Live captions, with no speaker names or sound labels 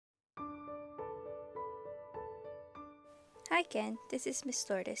Hi again, this is Miss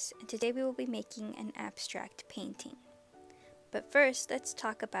Lourdes, and today we will be making an abstract painting. But first, let's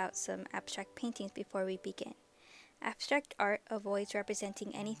talk about some abstract paintings before we begin. Abstract art avoids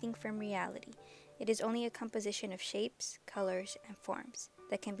representing anything from reality. It is only a composition of shapes, colors, and forms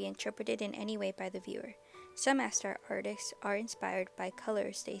that can be interpreted in any way by the viewer. Some abstract artists are inspired by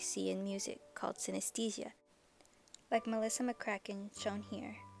colors they see in music, called synesthesia, like Melissa McCracken, shown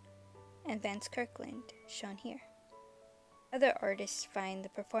here, and Vance Kirkland, shown here. Other artists find the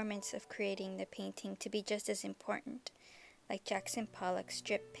performance of creating the painting to be just as important, like Jackson Pollock's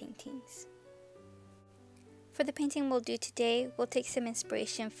strip paintings. For the painting we'll do today, we'll take some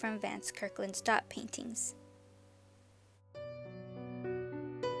inspiration from Vance Kirkland's dot paintings.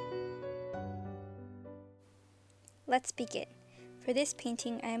 Let's begin. For this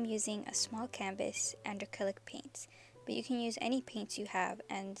painting, I am using a small canvas and acrylic paints, but you can use any paints you have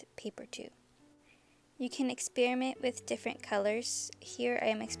and paper too. You can experiment with different colors. Here I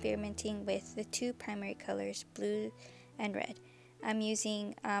am experimenting with the two primary colors, blue and red. I'm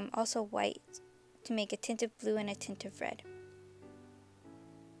using also white to make a tint of blue and a tint of red.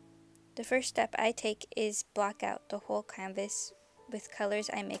 The first step I take is block out the whole canvas with colors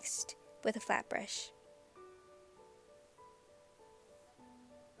I mixed with a flat brush.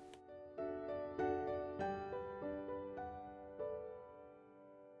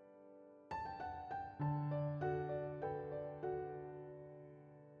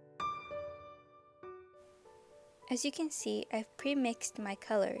 As you can see, I've pre-mixed my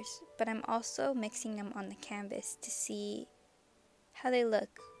colors, but I'm also mixing them on the canvas to see how they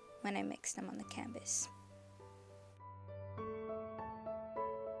look when I mix them on the canvas.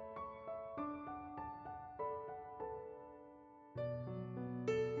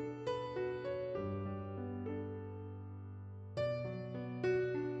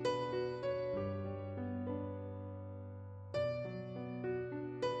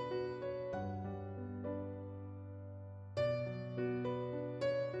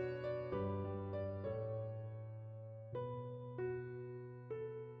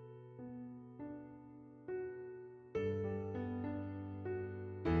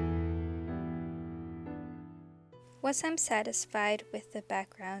 Once I'm satisfied with the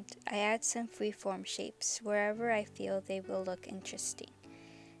background, I add some freeform shapes wherever I feel they will look interesting.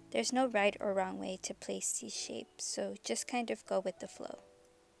 There's no right or wrong way to place these shapes, so just kind of go with the flow.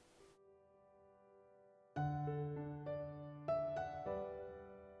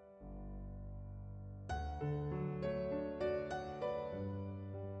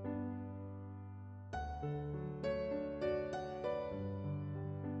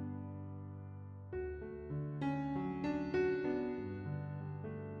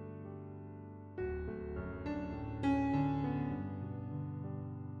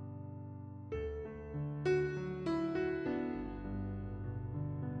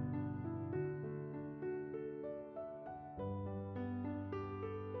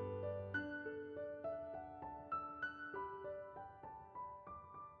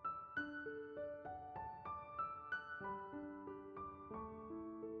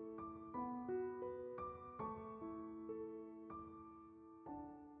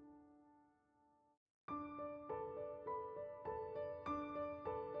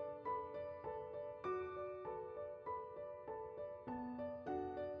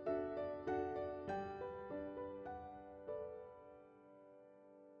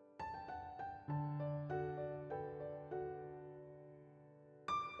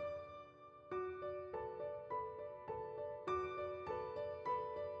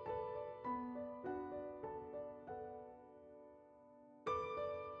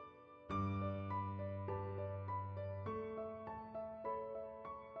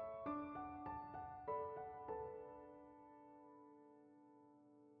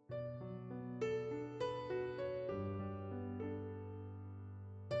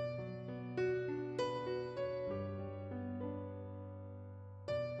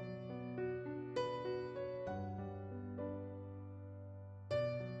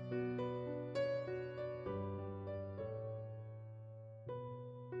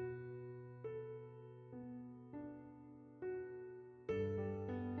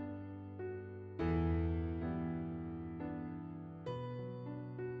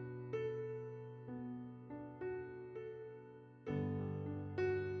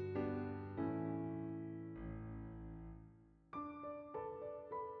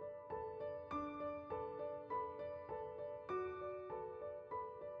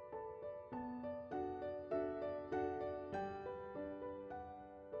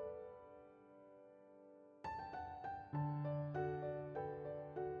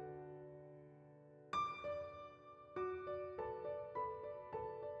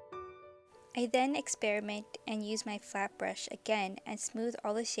 I then experiment and use my flat brush again and smooth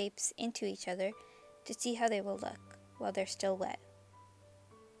all the shapes into each other to see how they will look while they're still wet.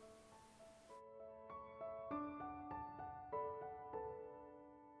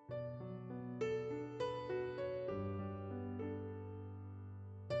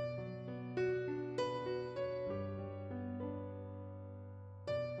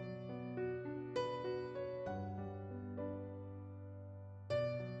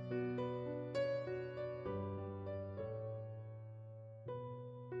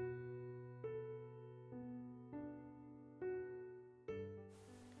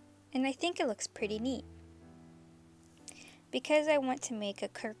 And I think it looks pretty neat. Because I want to make a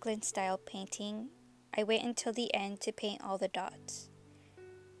Kirkland style painting, I wait until the end to paint all the dots.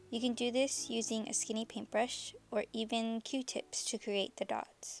 You can do this using a skinny paintbrush or even Q-tips to create the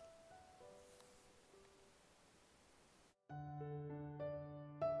dots.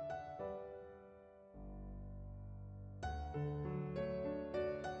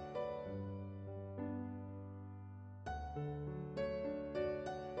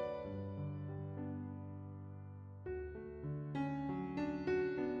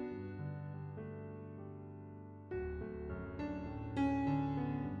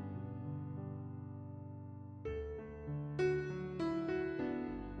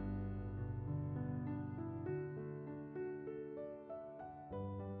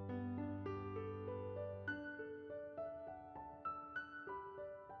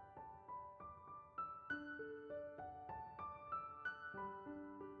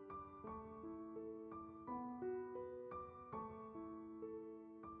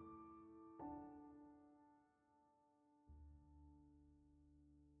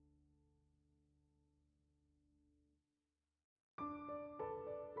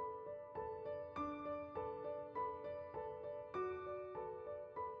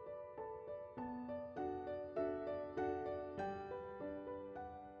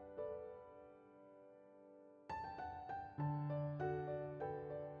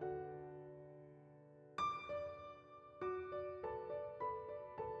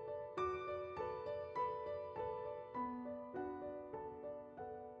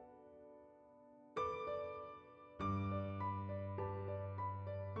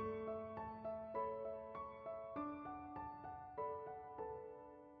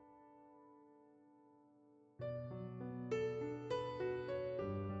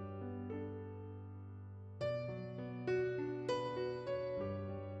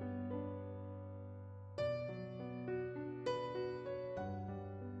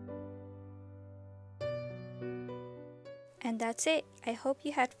 And that's it. I hope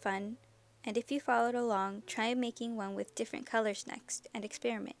you had fun, and if you followed along, try making one with different colors next and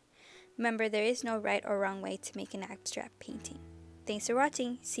experiment. Remember, there is no right or wrong way to make an abstract painting. Thanks for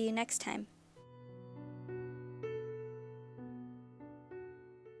watching. See you next time.